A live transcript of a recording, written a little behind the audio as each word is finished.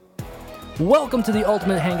Welcome to the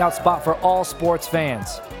ultimate hangout spot for all sports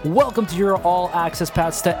fans. Welcome to your all-access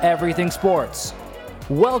pass to everything sports.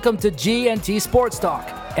 Welcome to G&T Sports Talk.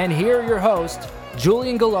 And here are your hosts,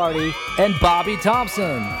 Julian Gallardi and Bobby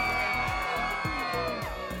Thompson.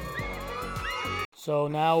 So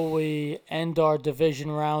now we end our division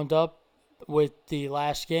roundup with the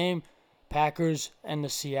last game, Packers and the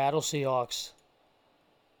Seattle Seahawks.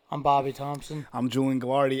 I'm Bobby Thompson. I'm Julian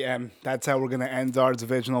Gallardi, and that's how we're going to end our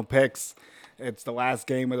divisional picks. It's the last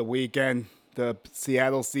game of the weekend. The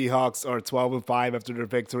Seattle Seahawks are 12-5 after their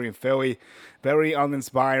victory in Philly. Very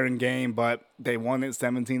uninspiring game, but they won it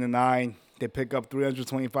 17-9. They pick up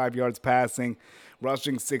 325 yards passing,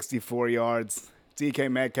 rushing 64 yards.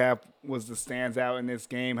 DK Metcalf was the standout in this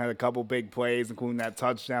game, had a couple big plays, including that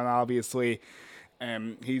touchdown, obviously.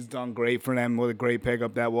 And he's done great for them. What a great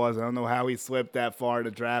pickup that was. I don't know how he slipped that far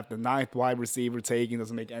to draft. The ninth wide receiver taking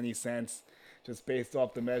doesn't make any sense just based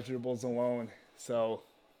off the measurables alone. So,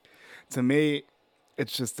 to me,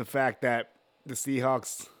 it's just the fact that the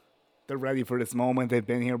Seahawks, they're ready for this moment. They've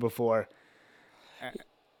been here before.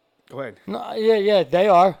 Go ahead. No, yeah, they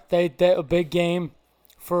are. They a big game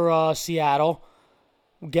for Seattle.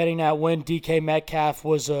 Getting that win, DK Metcalf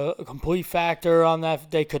was a complete factor on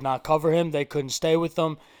that. They could not cover him. They couldn't stay with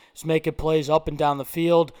him. He's making plays up and down the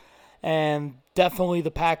field. And definitely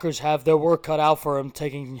the Packers have their work cut out for him,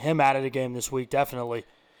 taking him out of the game this week, definitely.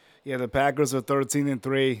 Yeah, the Packers are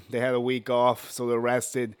 13-3. They had a week off, so they're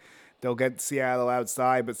rested. They'll get Seattle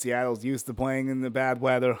outside, but Seattle's used to playing in the bad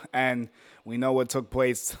weather, and we know what took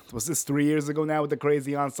place. Was this 3 years ago now with the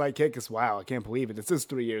crazy onside kick? Wow, I can't believe it. This is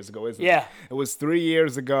 3 years ago, isn't it? Yeah. It was 3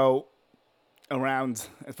 years ago that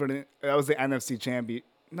was the NFC champion.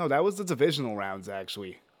 No, that was the divisional rounds,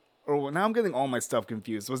 actually. Or now I'm getting all my stuff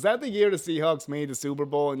confused. Was that the year the Seahawks made the Super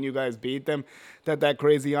Bowl and you guys beat them? That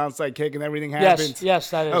crazy onside kick and everything happened?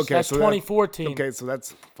 Yes, that is. Okay, that's so 2014. Okay, so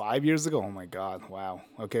that's 5 years ago? Oh, my God. Wow.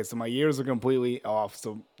 Okay, so my years are completely off,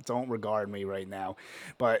 so don't regard me right now.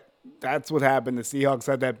 But that's what happened. The Seahawks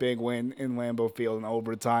had that big win in Lambeau Field in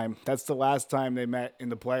overtime. That's the last time they met in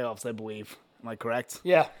the playoffs, I believe. Am I correct?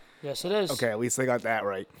 Yeah. Yes, it is. Okay, at least I got that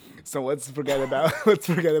right. So let's forget about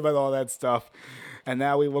all that stuff. And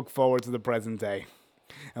now we look forward to the present day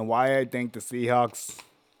and why I think the Seahawks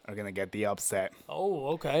are going to get the upset. Oh,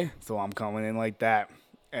 okay. So I'm coming in like that.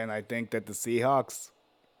 And I think that the Seahawks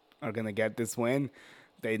are going to get this win.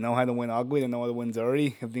 They know how to win ugly. They know how to win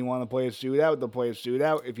dirty. If they want to play a shootout, they'll play a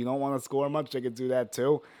shootout. If you don't want to score much, they can do that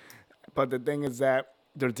too. But the thing is that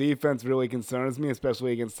their defense really concerns me,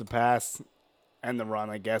 especially against the pass and the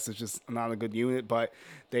run, I guess. It's just not a good unit. But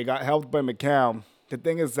they got helped by McCown. The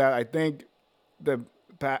thing is that I think the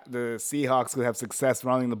Seahawks could have success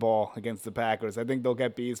running the ball against the Packers. I think they'll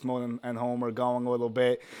get beast mode and Homer going a little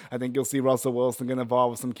bit. I think you'll see Russell Wilson get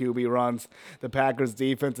involved with some QB runs. The Packers'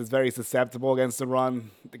 defense is very susceptible against the run.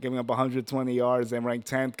 They're giving up 120 yards. They're ranked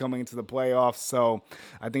 10th coming into the playoffs, so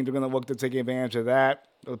I think they're going to look to take advantage of that.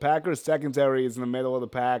 The Packers' secondary is in the middle of the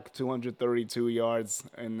pack, 232 yards,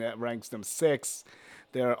 and that ranks them 6th.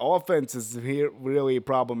 Their offense is really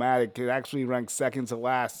problematic. It actually ranks second to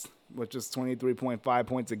last with just 23.5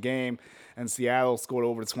 points a game, and Seattle scored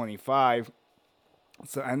over 25.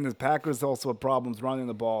 So, and the Packers also have problems running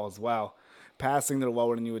the ball as well. Passing, they're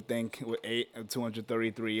lower than you would think with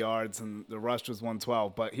 233 yards, and the rush was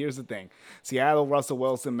 112. But here's the thing. Seattle, Russell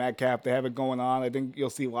Wilson, Metcalf, they have it going on. I think you'll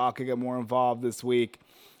see Lockett get more involved this week.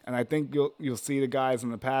 And I think you'll see the guys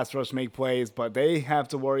in the pass rush make plays, but they have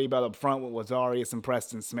to worry about up front with Lazarius and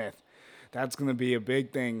Preston Smith. That's going to be a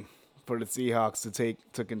big thing for the Seahawks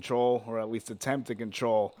to control, or at least attempt to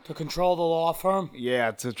control. To control the law firm? Yeah,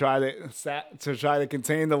 to try to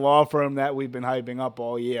contain the law firm that we've been hyping up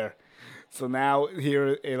all year. So now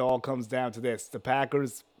here it all comes down to this. The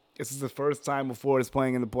Packers, this is the first time before he's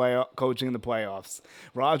playing in the coaching in the playoffs.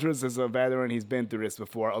 Rodgers is a veteran. He's been through this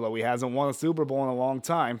before, although he hasn't won a Super Bowl in a long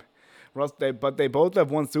time. But they both have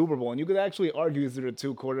won Super Bowl, and you could actually argue these are the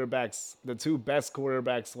two best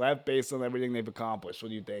quarterbacks left based on everything they've accomplished. What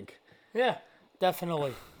do you think? Yeah,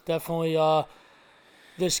 definitely.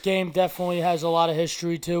 This game definitely has a lot of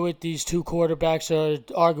history to it. These two quarterbacks are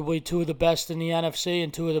arguably two of the best in the NFC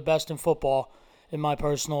and two of the best in football, in my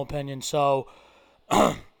personal opinion. So,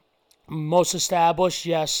 most established,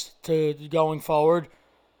 yes, to going forward.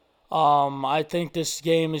 I think this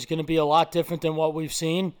game is going to be a lot different than what we've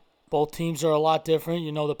seen. Both teams are a lot different.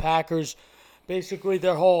 You know, the Packers, basically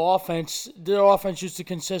their offense used to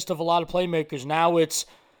consist of a lot of playmakers. Now it's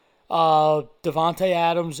Devontae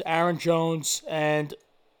Adams, Aaron Jones, and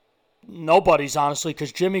nobody's, honestly,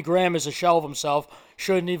 because Jimmy Graham is a shell of himself.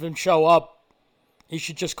 Shouldn't even show up. He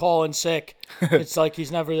should just call in sick. It's like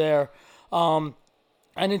he's never there. And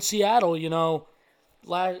in Seattle,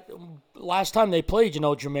 last time they played,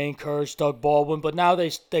 Jermaine Kearse, Doug Baldwin, but now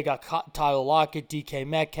they got Tyler Lockett, DK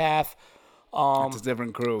Metcalf, It's a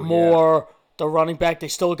different crew. Moore, the running back.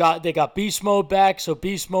 They got Beast Mode back, so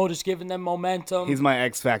Beast Mode is giving them momentum. He's my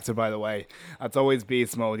X Factor, by the way. It's always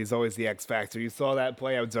Beast Mode. He's always the X Factor. You saw that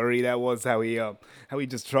play, how dirty that was, how he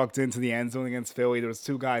just trucked into the end zone against Philly. There was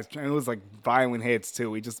two guys, and it was like violent hits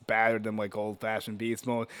too. He just battered them like old-fashioned Beast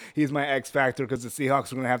Mode. He's my X Factor because the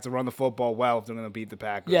Seahawks are going to have to run the football well if they're going to beat the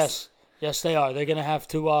Packers. Yes, they are. They're going to have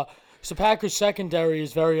to. The Packers secondary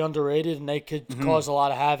is very underrated, and they could cause a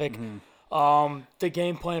lot of havoc. The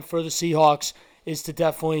game plan for the Seahawks is to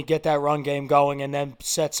definitely get that run game going and then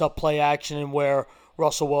sets up play action and where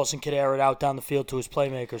Russell Wilson could air it out down the field to his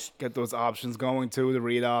playmakers. Get those options going too, the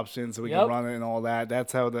read options, so we can run it and all that.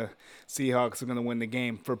 That's how the Seahawks are going to win the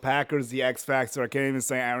game. For Packers, the X Factor, I can't even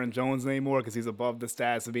say Aaron Jones anymore because he's above the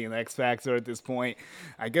stats of being an X Factor at this point.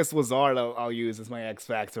 I guess Lazard I'll use as my X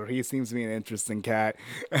Factor. He seems to be an interesting cat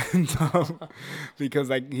and, because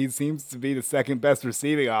he seems to be the second best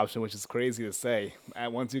receiving option, which is crazy to say.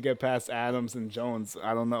 Once you get past Adams and Jones,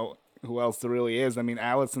 I don't know who else there really is. I mean,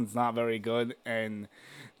 Allison's not very good, and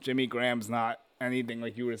Jimmy Graham's not anything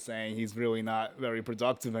like you were saying. He's really not very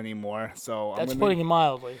productive anymore. So that's putting it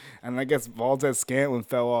mildly. And I guess Valdez-Scantling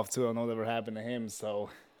fell off too. I don't know whatever happened to him. So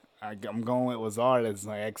I'm going with Lazard as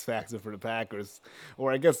my X Factor for the Packers,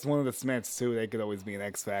 or I guess one of the Smiths too. They could always be an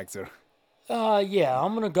X Factor. Yeah,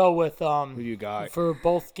 I'm gonna go with who you got for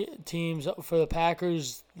both teams. For the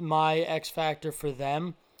Packers, my X Factor for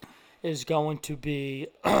them is going to be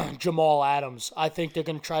Jamal Adams. I think they're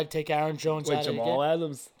going to try to take Aaron Jones out of the game. Jamal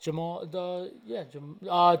Adams? Jamal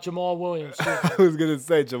Williams. I was going to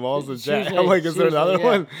say Jamal's a Jack. I'm like, is there another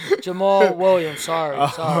one? Jamal Williams, sorry.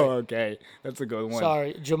 Okay. That's a good one.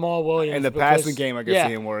 Sorry, Jamal Williams. In the passing game, I can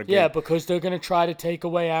see him working. Yeah, because they're going to try to take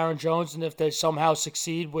away Aaron Jones, and if they somehow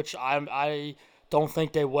succeed, which I don't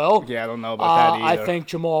think they will. Yeah, I don't know about that either. I think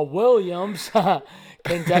Jamal Williams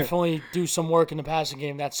can definitely do some work in the passing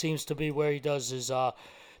game. That seems to be where he does his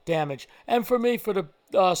damage. And for me, for the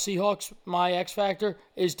Seahawks, my X factor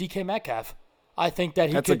is DK Metcalf. I think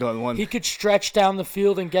that a good one. He could stretch down the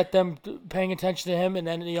field and get them paying attention to him, and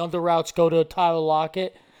then the under routes go to Tyler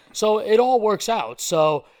Lockett. So it all works out.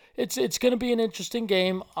 So it's going to be an interesting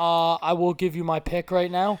game. I will give you my pick right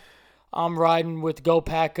now. I'm riding with Go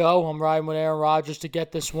Pack Go. I'm riding with Aaron Rodgers to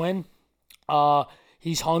get this win.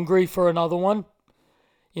 He's hungry for another one.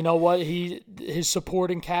 You know what? His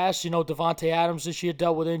supporting cast, Devontae Adams this year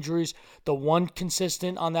dealt with injuries. The one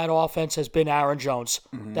consistent on that offense has been Aaron Jones.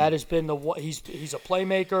 Mm-hmm. That has been he's a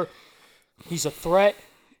playmaker. He's a threat.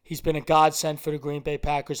 He's been a godsend for the Green Bay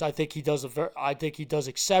Packers. I think he does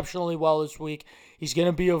exceptionally well this week. He's going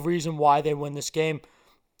to be a reason why they win this game.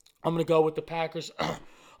 I'm going to go with the Packers.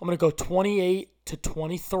 I'm going to go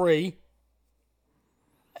 28-23.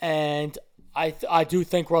 And I do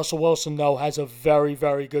think Russell Wilson, though, has a very,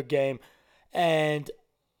 very good game. And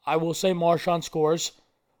I will say Marshawn scores.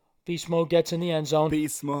 Beast Mode gets in the end zone.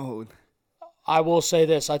 Beast Mode. I will say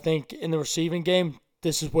this. I think in the receiving game,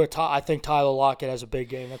 this is where I think Tyler Lockett has a big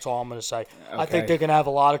game. That's all I'm going to say. Okay. I think they're going to have a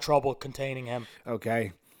lot of trouble containing him.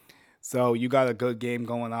 Okay. So you got a good game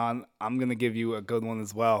going on. I'm going to give you a good one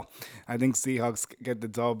as well. I think Seahawks get the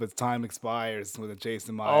dub as time expires with a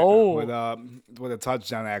Jason Meyer. With a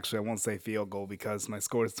touchdown, actually. I won't say field goal because my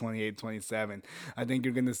score is 28-27. I think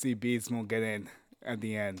you're going to see Beast Mode get in at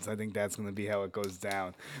the end. I think that's going to be how it goes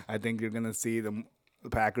down. I think you're going to see the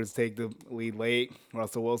Packers take the lead late.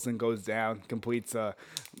 Russell Wilson goes down, completes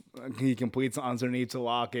underneath to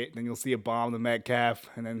Lockett. Then you'll see a bomb to Metcalf,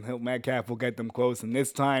 and then Metcalf will get them close. And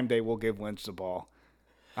this time they will give Lynch the ball.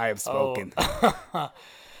 I have spoken.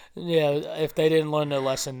 Yeah, if they didn't learn their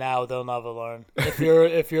lesson now, they'll never learn.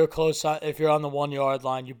 If you're close, if you're on the 1 yard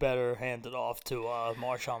line, you better hand it off to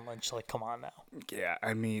Marshawn Lynch. Like, come on now. Yeah,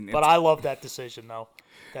 I mean, but I love that decision though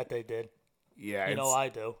that they did. Yeah, I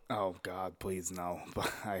do. Oh, God, please no.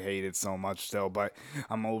 But I hate it so much still, but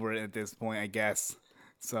I'm over it at this point, I guess.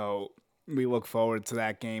 So we look forward to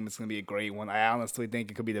that game. It's going to be a great one. I honestly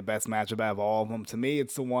think it could be the best matchup out of all of them. To me,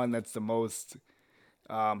 it's the one that's the most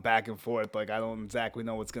back and forth. Like, I don't exactly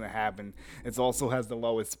know what's going to happen. It also has the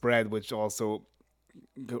lowest spread, which also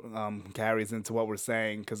carries into what we're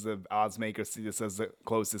saying because the odds makers see this as the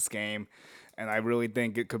closest game. And I really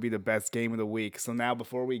think it could be the best game of the week. So now,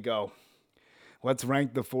 before we go, let's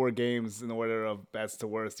rank the 4 games in order of best to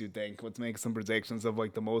worst, you think. Let's make some predictions of,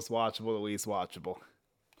 like, the most watchable, the least watchable.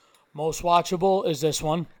 Most watchable is this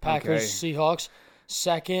one, Packers, Seahawks.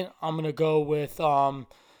 Second, I'm going to go with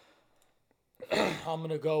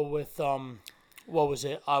what was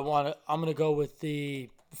it? I'm gonna go with the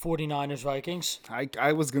 49ers Vikings.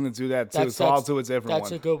 I was gonna do that too, so I'll do a different one.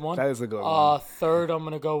 That's a good one. That is a good one. Third, I'm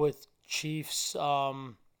gonna go with Chiefs,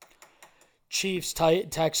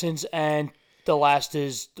 Texans, and the last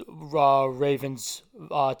is Ravens,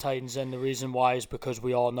 Titans, and the reason why is because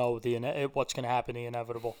we all know what's gonna happen, the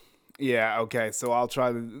inevitable. Yeah, okay, so I'll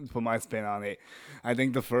try to put my spin on it. I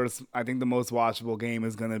think the most watchable game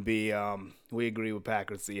is going to be, we agree with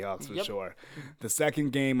Packers Seahawks for sure. The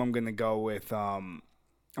second game I'm going to go with, I'm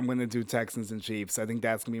going to do Texans and Chiefs. I think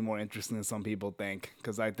that's going to be more interesting than some people think,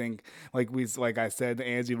 because I think, like I said,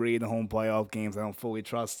 Andy Reid, the home playoff games, I don't fully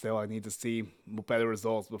trust still. I need to see better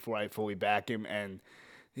results before I fully back him, and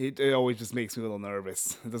it always just makes me a little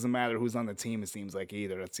nervous. It doesn't matter who's on the team, it seems like,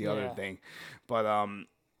 either. That's the other thing. But,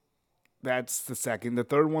 that's the second. The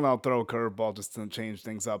third one, I'll throw a curveball just to change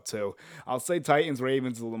things up, too. I'll say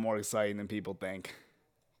Titans-Ravens is a little more exciting than people think.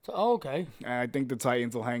 Oh, okay. And I think the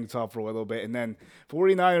Titans will hang tough for a little bit. And then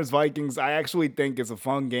 49ers-Vikings, I actually think is a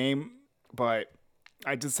fun game, but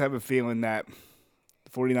I just have a feeling that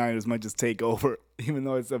the 49ers might just take over, even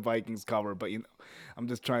though it's a Vikings cover. But, I'm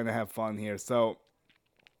just trying to have fun here. So,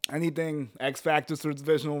 anything, X factors for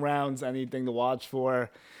divisional rounds, anything to watch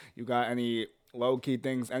for? You got any low-key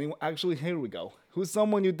things? Actually, here we go. Who's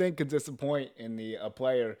someone you think could disappoint a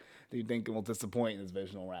player that you think will disappoint in this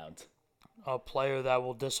divisional round? A player that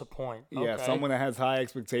will disappoint. Yeah, okay. Someone that has high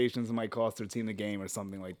expectations and might cost their team the game or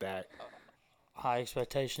something like that. High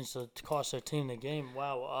expectations to cost their team the game.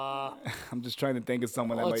 Wow. I'm just trying to think of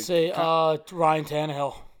someone that let's say Ryan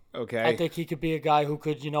Tannehill. Okay. I think he could be a guy who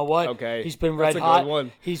could, you know what? Okay. He's been red hot. Good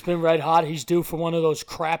one. He's been red hot. He's due for one of those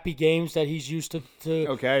crappy games that he's used to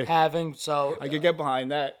having. So I could get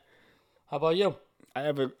behind that. How about you? I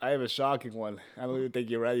have a shocking one. I don't even think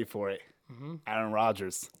you're ready for it. Mm-hmm. Aaron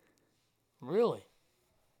Rodgers. Really?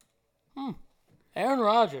 Aaron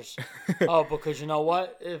Rodgers. Oh, because you know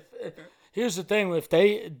what? If here's the thing: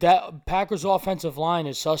 that Packers offensive line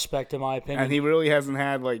is suspect in my opinion, and he really hasn't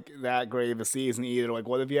had that great of a season either.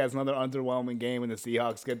 What if he has another underwhelming game and the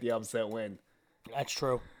Seahawks get the upset win? That's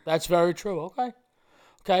true. That's very true.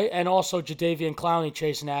 Okay, and also Jadeveon Clowney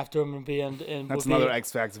chasing after him and that's another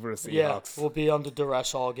X factor for the Seahawks. Yeah, we'll be under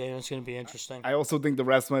duress all game. It's going to be interesting. I also think the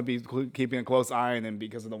rest might be keeping a close eye on him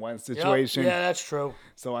because of the Wentz situation. Yep. Yeah, that's true.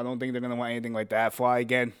 So I don't think they're going to want anything like that fly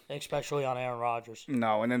again. Especially on Aaron Rodgers.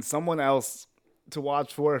 No, and then someone else to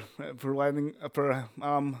watch for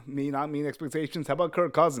me not meeting expectations. How about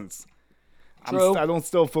Kirk Cousins? True. I don't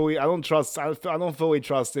fully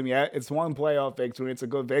trust him yet. It's one playoff victory. It's a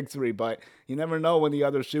good victory, but you never know when the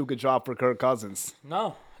other shoe could drop for Kirk Cousins.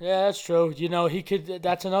 No. Yeah, that's true. He could.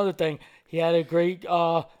 That's another thing. He had a great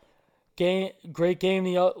game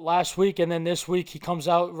the last week, and then this week he comes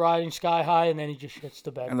out riding sky high, and then he just shits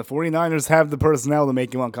the bed. And the 49ers have the personnel to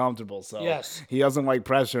make him uncomfortable, so yes. He doesn't like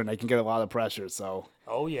pressure, and they can get a lot of pressure, so.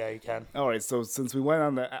 Oh, yeah, he can. All right, so since we went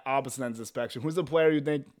on the opposite ends of the spectrum, who's a player you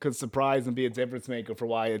think could surprise and be a difference maker for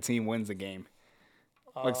why a team wins a game?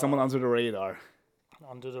 Someone under the radar.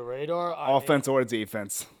 Under the radar? Offense or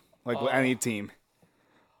defense, with any team.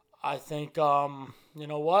 I think, you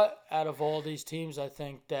know what? Out of all these teams, I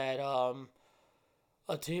think that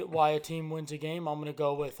why a team wins a game, I'm going to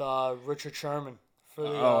go with Richard Sherman for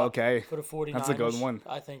the for the 49ers. That's a good one.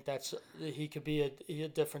 I think he could be a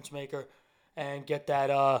difference maker and get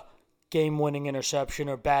that game-winning interception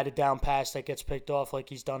or batted down pass that gets picked off like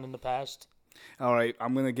he's done in the past. All right,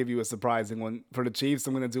 I'm going to give you a surprising one. For the Chiefs,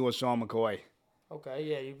 I'm going to do a Sean McCoy. Okay,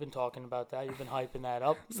 yeah, you've been talking about that. You've been hyping that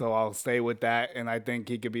up. So I'll stay with that, and I think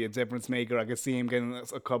he could be a difference maker. I could see him getting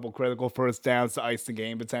a couple critical first downs to ice the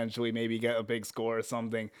game, potentially, maybe get a big score or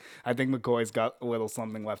something. I think McCoy's got a little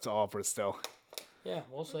something left to offer still. Yeah,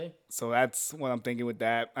 we'll see. So that's what I'm thinking with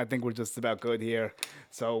that. I think we're just about good here.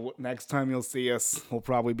 So next time you'll see us, we'll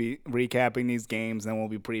probably be recapping these games, and we'll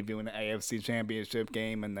be previewing the AFC Championship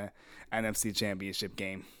game and the NFC Championship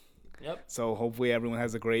game. Yep. So hopefully everyone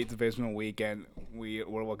has a great divisional weekend.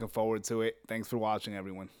 We're looking forward to it. Thanks for watching,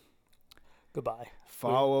 everyone. Goodbye.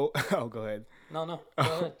 Follow. Oh, go ahead. No. Go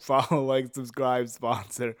ahead. Follow, like, subscribe,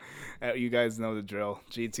 sponsor. You guys know the drill.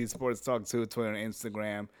 GT Sports Talk 2, Twitter and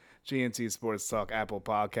Instagram. GNT Sports Talk, Apple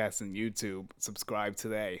Podcasts, and YouTube. Subscribe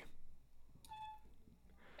today.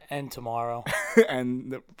 And tomorrow.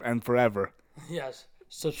 and forever. Yes.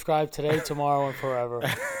 Subscribe today, tomorrow, and forever.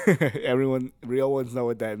 Everyone, real ones know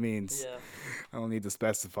what that means. Yeah. I don't need to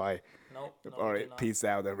specify. Nope. All right. Peace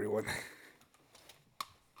out, everyone.